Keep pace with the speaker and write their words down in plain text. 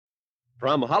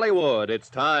From Hollywood,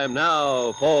 it's time now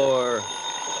for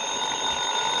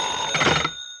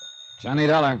Johnny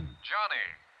Dollar. Johnny,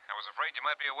 I was afraid you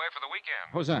might be away for the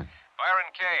weekend. Who's that? Byron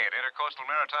Kay at Intercoastal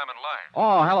Maritime and Life.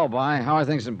 Oh, hello, Bye. How are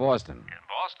things in Boston? In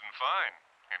Boston, fine.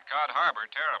 In Cod Harbor,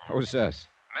 terrible. Who's this?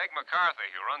 Meg McCarthy,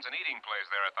 who runs an eating place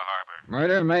there at the harbor.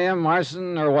 Murder, mayhem,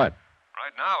 arson, or what?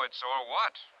 Right now, it's or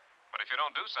what. But if you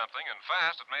don't do something, and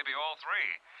fast, it may be all three.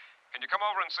 Can you come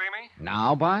over and see me?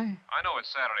 Now, Bye? I know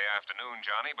it's Saturday afternoon,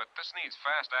 Johnny, but this needs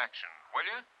fast action. Will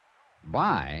you?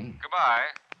 Bye? Goodbye.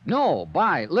 No,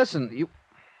 Bye. Listen, you...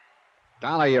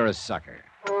 Dollar, you're a sucker.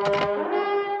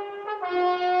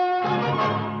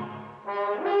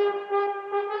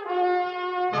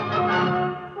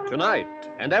 Tonight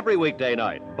and every weekday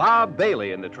night, Bob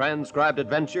Bailey in the transcribed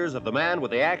adventures of the man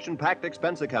with the action-packed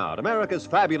expense account, America's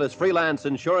fabulous freelance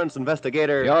insurance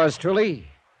investigator. Yours truly,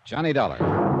 Johnny Dollar.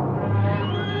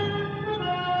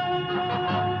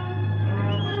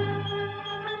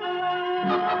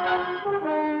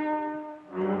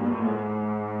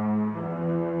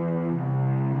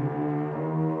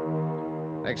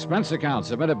 Expense account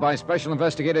submitted by Special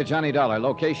Investigator Johnny Dollar,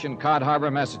 location Cod Harbor,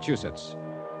 Massachusetts.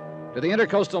 To the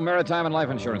Intercoastal Maritime and Life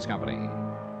Insurance Company.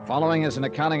 Following is an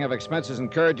accounting of expenses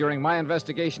incurred during my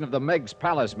investigation of the Meg's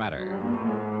Palace matter.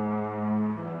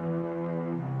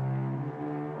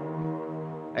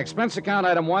 Expense account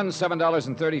item 1,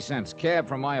 $7.30. Cab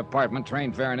from my apartment,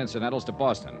 train fare and incidentals to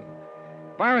Boston.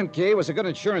 Byron Kay was a good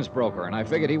insurance broker, and I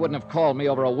figured he wouldn't have called me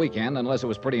over a weekend unless it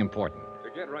was pretty important. To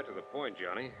get right to the point,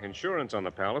 Johnny, insurance on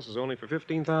the Palace is only for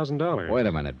 $15,000. Wait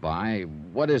a minute, Bye.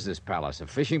 What is this Palace, a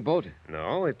fishing boat?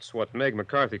 No, it's what Meg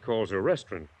McCarthy calls her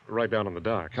restaurant, right down on the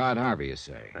dock. Cod Harbor, you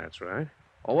say? That's right.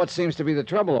 Well, what seems to be the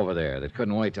trouble over there that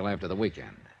couldn't wait till after the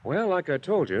weekend? Well, like I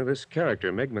told you, this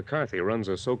character, Meg McCarthy, runs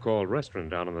a so-called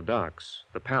restaurant down on the docks,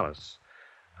 the Palace.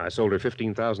 I sold her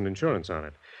 $15,000 insurance on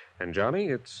it. And, Johnny,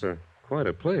 it's quite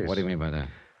a place. What do you mean by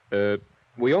that?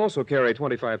 We also carry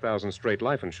 $25,000 straight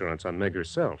life insurance on Meg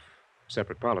herself.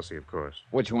 Separate policy, of course.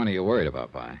 Which one are you worried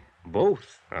about, Bye?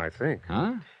 Both, I think.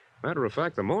 Huh? Matter of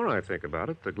fact, the more I think about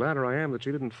it, the gladder I am that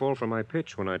she didn't fall for my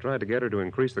pitch when I tried to get her to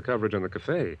increase the coverage on the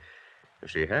cafe. If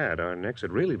she had, our necks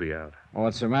would really be out. Well,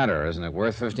 what's the matter? Isn't it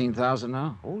worth $15,000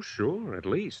 now? Oh, sure, at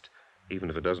least. Even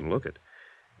if it doesn't look it.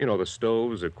 You know, the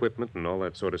stoves, equipment, and all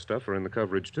that sort of stuff are in the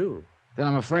coverage, too. Then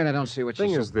I'm afraid I don't see what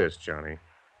Thing is this, Johnny.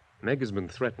 Meg has been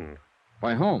threatened.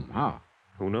 By whom? How?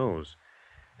 Who knows?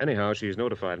 Anyhow, she's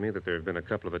notified me that there have been a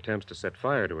couple of attempts to set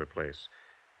fire to her place.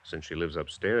 Since she lives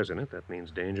upstairs in it, that means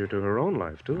danger to her own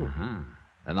life, too. Uh-huh.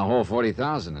 And the whole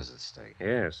 $40,000 is at stake.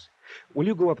 Yes. Will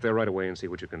you go up there right away and see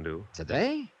what you can do?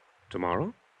 Today?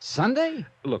 Tomorrow? Sunday?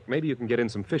 Look, maybe you can get in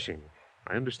some fishing.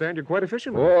 I understand you're quite a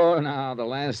fisherman. Oh, now, the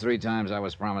last 3 times I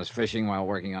was promised fishing while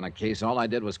working on a case, all I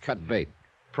did was cut bait.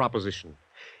 Proposition.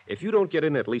 If you don't get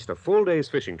in at least a full day's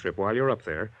fishing trip while you're up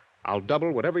there, I'll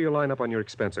double whatever you line up on your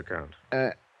expense account.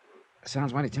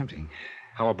 Sounds mighty tempting.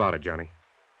 How about it, Johnny?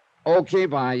 Okay,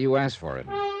 Bye. You asked for it.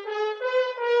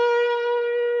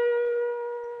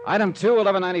 Item 2,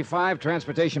 $11.95,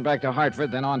 transportation back to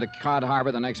Hartford, then on to Cod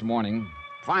Harbor the next morning.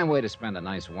 Fine way to spend a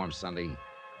nice warm Sunday.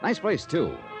 Nice place,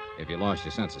 too, if you lost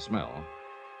your sense of smell.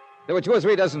 There were 2 or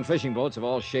 3 dozen fishing boats of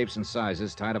all shapes and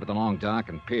sizes tied up at the long dock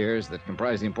and piers that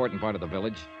comprise the important part of the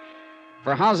village.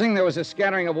 For housing, there was a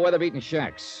scattering of weather-beaten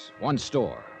shacks, 1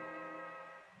 store.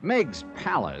 Meg's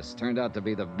Palace turned out to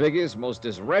be the biggest, most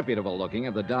disreputable-looking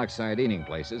of the dockside eating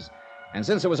places, and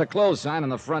since there was a close sign on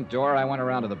the front door, I went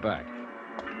around to the back.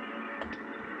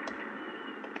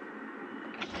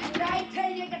 And I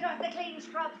tell you, get off the clean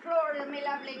scrub floor of me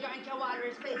lovely joint your water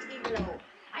is facing below.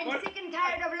 I'm sick and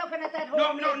tired of looking at that whole...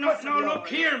 No, look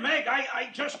here, Meg.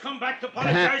 I just come back to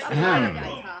apologize for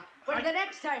the... But the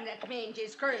next time that mangy,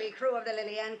 scurvy crew of the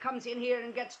Lily Ann comes in here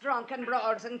and gets drunk and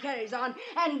brawls and carries on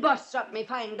and busts up me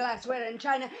fine glassware and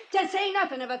china, to say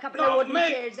nothing of a couple of wooden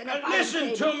chairs and a fine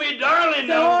listen table. to me, darling.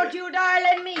 now. Don't you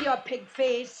darling me, you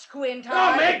pig-faced squint No,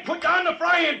 eye. Meg, put down the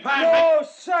frying pan. No,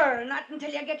 sir, not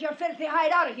until you get your filthy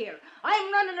hide out of here.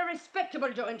 I'm running a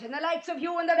respectable joint, and the likes of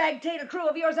you and the ragtail crew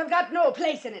of yours have got no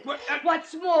place in it.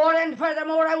 What's more, and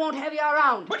furthermore, I won't have you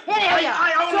around. But Anyhow,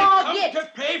 I only so come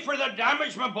to pay for the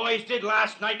damage my boys did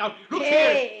last night. Now, look here.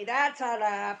 Hey, that's a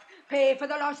laugh. Pay for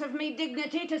the loss of me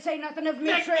dignity, to say nothing of me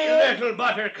Make me trade. little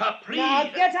buttercup, please. Now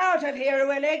get out of here,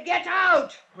 Willie. Get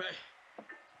out.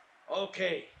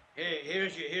 Okay. Hey,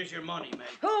 here's your money, Meg.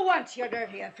 Who wants your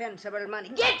dirty, offensible money?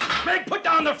 Get! Meg, put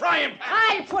down the frying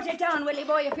pan. I'll put it down, Willie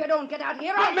boy, if you don't get out of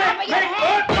here. I'll Meg, cover your Meg,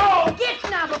 head. no!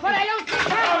 Get now before I lose my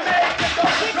No, time. Meg,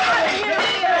 Get out of here,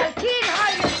 Willie. I'll clean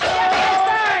how you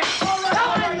start. Come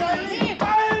on, Willie.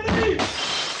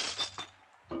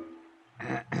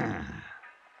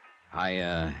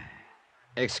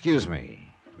 Excuse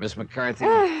me, Miss McCarthy?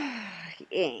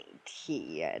 Ain't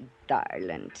he a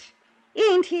darling?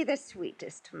 Ain't he the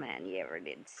sweetest man you ever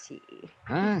did see?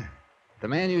 Huh? The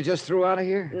man you just threw out of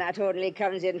here? Not only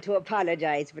comes in to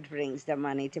apologize, but brings the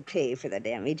money to pay for the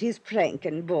damage his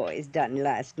pranking boys done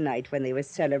last night when they was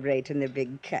celebrating the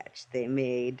big catch they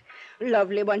made.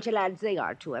 Lovely bunch of lads they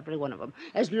are, too, every one of them.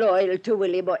 As loyal to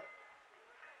Willie Boy.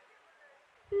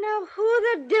 Now, who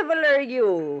the devil are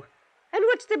you? And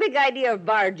what's the big idea of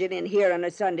barging in here on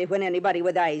a Sunday when anybody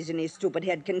with eyes in his stupid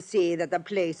head can see that the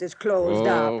place is closed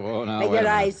up? Now, With wait a your minute.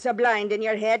 eyes so blind in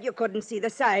your head you couldn't see the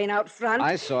sign out front.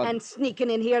 I saw it. And sneaking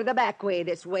in here the back way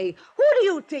this way. Who do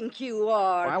you think you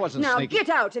are? Well, I wasn't now, sneaking. get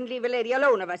out and leave a lady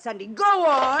alone of a Sunday. Go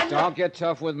on! Don't get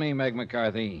tough with me, Meg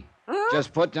McCarthy. Huh?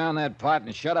 Just put down that pot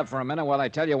and shut up for a minute while I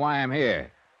tell you why I'm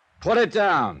here. Put it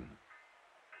down.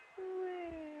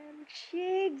 Well,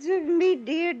 shades of me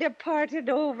dear departed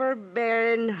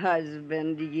overbearing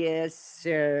husband, yes,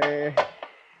 sir.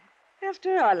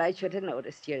 After all, I should have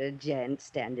noticed you're a gent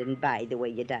standing by the way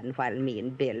you done while me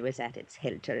and Bill was at its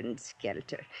helter and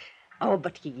skelter. Oh,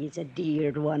 but he is a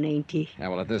dear one, ain't he? Yeah,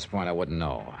 well, at this point, I wouldn't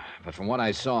know. But from what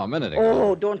I saw a minute ago...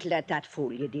 Oh, don't let that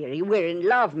fool you, dearie. We're in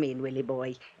love, me and Willie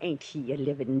boy. Ain't he a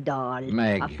living doll?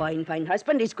 Meg. A fine, fine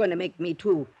husband he's going to make me,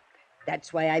 too.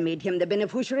 That's why I made him the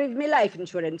beneficiary of my life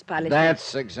insurance policy.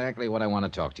 That's exactly what I want to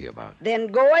talk to you about. Then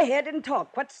go ahead and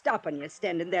talk. What's stopping you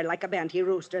standing there like a banty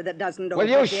rooster that doesn't know Will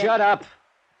you shut up?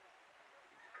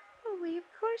 Oh, why, of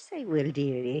course I will,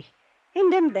 dearie.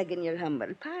 And I'm begging your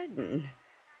humble pardon.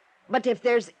 But if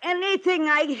there's anything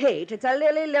I hate, it's a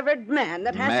lily-livered man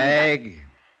that hasn't... Meg.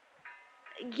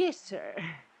 Yes, sir.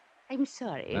 I'm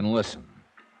sorry. Then listen.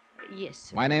 Yes,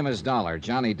 sir. My name is Dollar,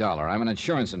 Johnny Dollar. I'm an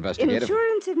insurance investigator.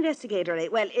 Insurance investigator, eh?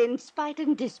 Well, in spite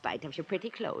and despite of your pretty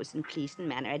clothes and pleasing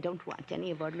manner, I don't want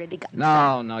any I've already got.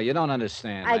 No, you don't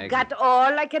understand, I've Meg. got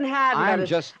all I can handle. I'm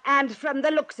just... And from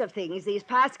the looks of things, these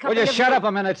past couple Will you of... shut up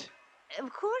a minute?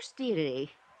 Of course, dearie.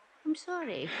 I'm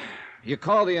sorry. You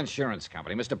call the insurance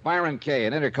company, Mr. Byron Kay,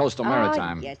 in Intercoastal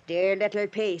Maritime. Oh, yes, dear little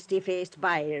pasty-faced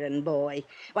Byron boy.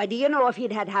 Why, do you know if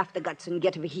he'd had half the guts and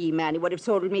get of a he-man, he would have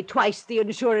sold me twice the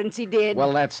insurance he did?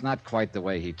 Well, that's not quite the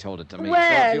way he told it to me. So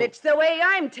Well, if you- it's the way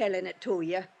I'm telling it to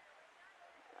you.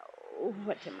 Oh,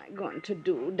 what am I going to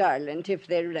do, darling, if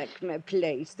they wreck my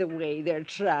place the way they're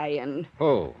trying?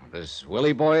 Who? This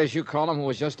Willie boy, as you call him, who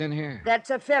was just in here?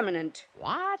 That's effeminate.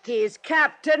 What? He's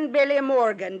Captain Billy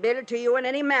Morgan, Bill to you and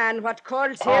any man what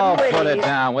calls him Oh, Willie. put it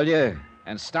down, will you?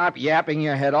 And stop yapping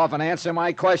your head off and answer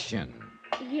my question.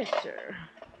 Yes, sir.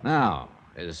 Now,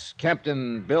 is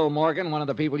Captain Bill Morgan one of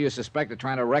the people you suspect of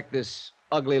trying to wreck this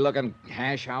ugly-looking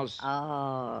hash house? Oh,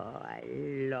 I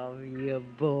love you,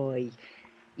 boy.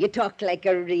 You talk like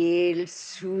a real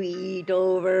sweet,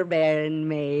 overbearing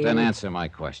man. Then answer my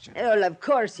question. Well, of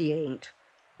course he ain't.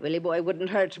 Willie boy wouldn't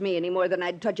hurt me any more than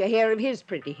I'd touch a hair of his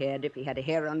pretty head if he had a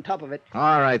hair on top of it.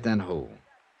 All right, then who?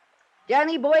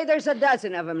 Johnny boy, there's a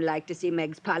dozen of 'em like to see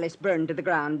Meg's palace burned to the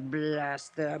ground.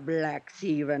 Blast their black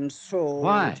thieving souls.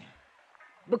 Why?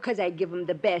 Because I give 'em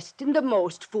the best and the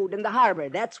most food in the harbor.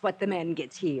 That's what the man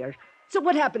gets here. So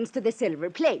what happens to the silver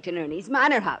plate in Ernie's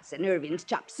Manor House and Irving's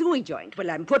chop suey joint? Well,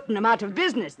 I'm putting 'em out of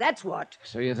business, that's what.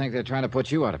 So you think they're trying to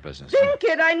put you out of business? Think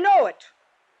it, I know it.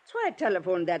 That's why I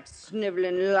telephoned that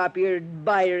sniveling, lop-eared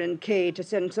Byron Kay to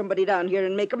send somebody down here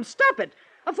and make 'em stop it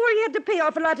before he had to pay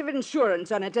off a lot of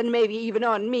insurance on it and maybe even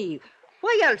on me.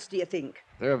 Why else do you think?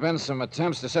 There have been some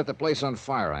attempts to set the place on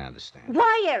fire, I understand.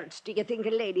 Why else do you think a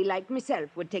lady like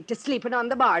myself would take to sleeping on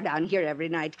the bar down here every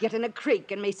night, getting a creak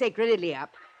in my sacred illiop?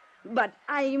 But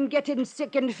I'm getting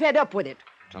sick and fed up with it.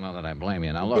 Don't know that I blame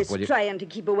you. Now, look, This will you... trying to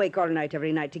keep awake all night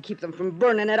every night to keep them from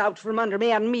burning it out from under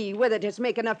me and me with it is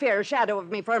making a fair shadow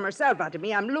of me from herself out of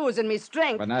me. I'm losing me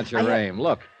strength. But not your I- aim.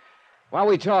 Look, while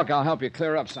we talk, I'll help you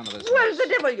clear up some of this. Well, mess. the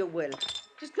devil you will.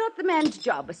 It's not the man's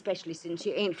job, especially since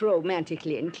you ain't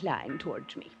romantically inclined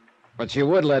towards me. But you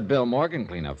would let Bill Morgan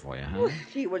clean up for you, huh?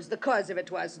 He was the cause of it,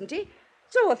 wasn't he?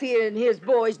 So if he and his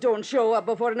boys don't show up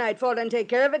before nightfall and take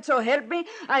care of it, so help me,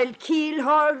 I'll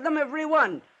keel-haul them every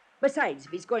one. Besides,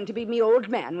 if he's going to be me old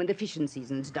man when the fishing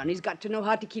season's done, he's got to know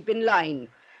how to keep in line.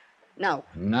 Now,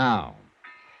 Now,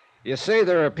 you say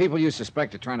there are people you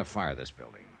suspect of trying to fire this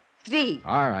building. 3.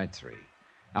 All right, 3.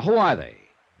 Now, who are they?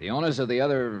 The owners of the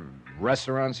other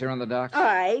restaurants here on the docks?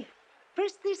 Aye.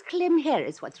 First, there's Clem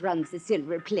Harris, what runs the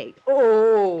Silver Plate.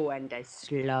 Oh, and a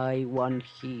sly one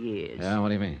he is. Yeah, what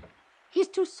do you mean? He's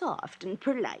too soft and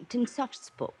polite and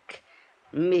soft-spoke.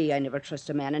 Me, I never trust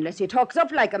a man unless he talks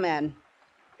up like a man.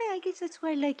 I guess that's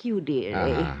why I like you, dear.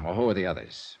 Well, who are the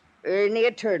others? Ernie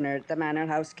Turner at the Manor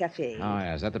House Cafe. Oh,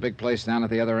 yeah. Is that the big place down at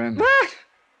the other end? What?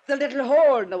 The little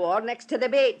hole in the wall next to the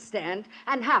bait stand.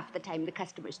 And half the time the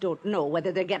customers don't know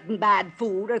whether they're getting bad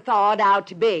food or thawed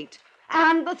out bait.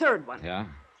 And the third one. Yeah?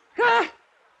 Ah,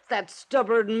 that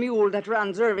stubborn mule that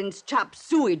runs Irving's chop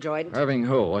suey joint. Irving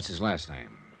who? What's his last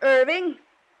name? Irving?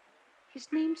 His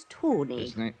name's Tony.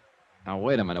 His name... Now,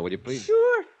 wait a minute, would you please?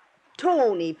 Sure.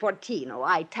 Tony Fortino,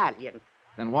 Italian.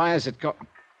 Then why is it called...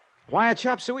 Why a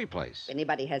chop suey place? If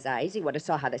anybody has eyes, he would have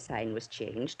saw how the sign was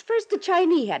changed. First, the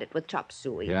Chinese had it with chop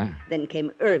suey. Yeah? Then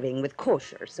came Irving with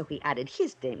kosher, so he added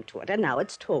his name to it, and now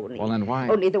it's Tony. Well, then why...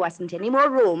 Only there wasn't any more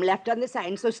room left on the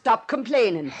sign, so stop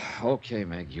complaining. Okay,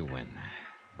 Meg, you win.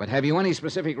 But have you any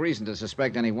specific reason to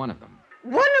suspect any one of them?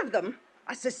 One of them?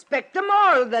 I suspect them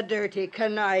all, the dirty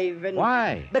conniving.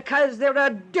 Why? Because they're a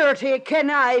dirty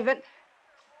conniving...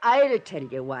 I'll tell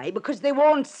you why. Because they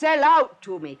won't sell out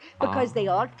to me. Because they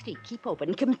all three keep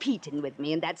open competing with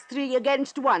me, and that's 3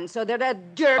 against 1, so they're a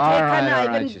dirty conniving... All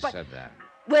right, you said that.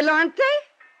 Well, aren't they?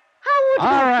 How would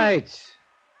All right.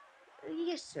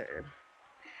 Yes, sir.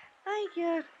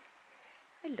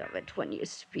 I love it when you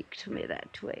speak to me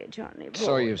that way, Johnny boy.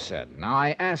 So you said. Now,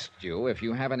 I asked you if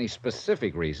you have any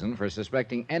specific reason for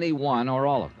suspecting any one or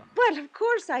all of them. Well, of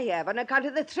course I have, on account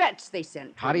of the threats they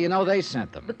sent. How do you know they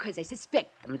sent them? Because I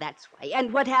suspect them, that's why.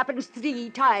 And what happens 3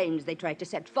 times they try to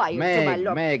set fire to my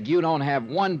luck. Meg, you don't have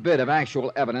one bit of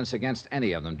actual evidence against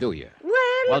any of them, do you?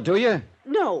 Well, do you?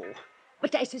 no.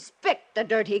 But I suspect the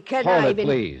dirty Hold conniving... it,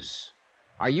 please.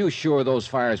 Are you sure those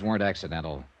fires weren't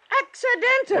accidental?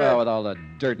 Accidental? Well, with all the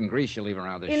dirt and grease you leave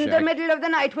around this In shack. the middle of the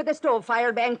night with a stove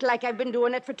fire banked like I've been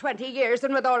doing it for 20 years,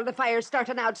 and with all the fires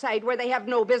starting outside where they have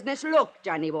no business. Look,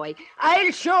 Johnny boy,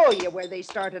 I'll show you where they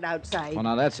started outside. Well,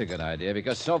 now, that's a good idea,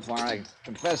 because so far, I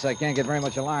confess I can't get very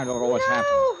much alarmed over what's happening.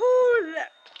 Hold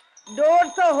it.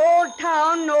 Don't the whole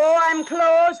town know I'm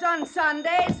closed on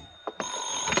Sundays?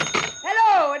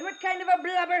 Hello, and what kind of a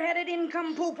blubber-headed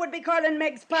income-poop would be calling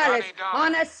Meg's Palace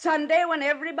on a Sunday when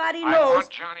everybody knows... I want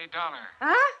Johnny Dollar.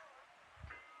 Huh?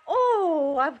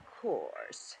 Oh, of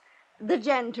course. The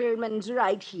gentleman's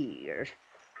right here.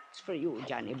 It's for you,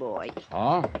 Johnny boy.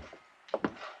 Oh?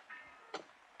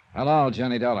 Hello,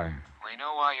 Johnny Dollar. We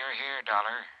know why you're here,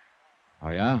 Dollar. Oh,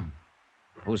 yeah?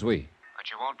 Who's we? But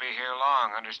you won't be here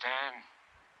long, understand?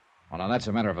 Well, now, that's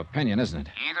a matter of opinion, isn't it?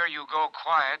 Either you go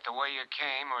quiet the way you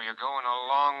came, or you go in a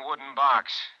long wooden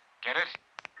box. Get it?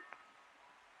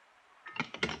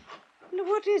 Now,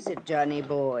 what is it, Johnny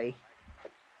boy?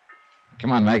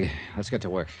 Come on, Meg. Let's get to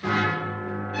work.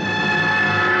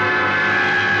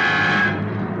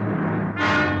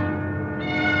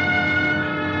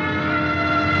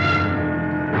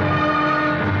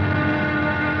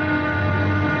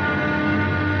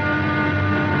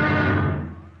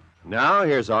 Now,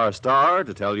 here's our star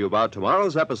to tell you about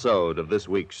tomorrow's episode of this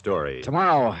week's story.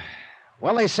 Tomorrow,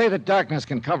 well, they say that darkness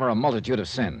can cover a multitude of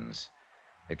sins.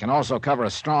 It can also cover a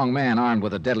strong man armed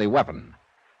with a deadly weapon.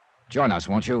 Join us,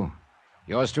 won't you?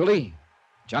 Yours truly,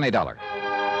 Johnny Dollar.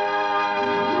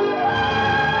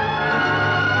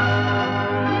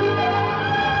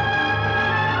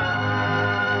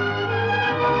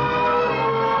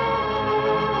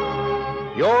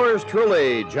 Yours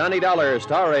truly, Johnny Dollar,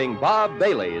 starring Bob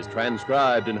Bailey, is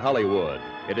transcribed in Hollywood.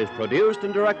 It is produced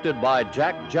and directed by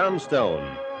Jack Johnstone,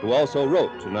 who also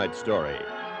wrote tonight's story.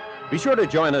 Be sure to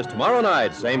join us tomorrow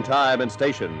night, same time and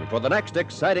station, for the next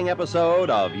exciting episode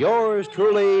of Yours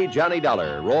truly, Johnny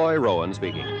Dollar. Roy Rowan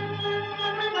speaking.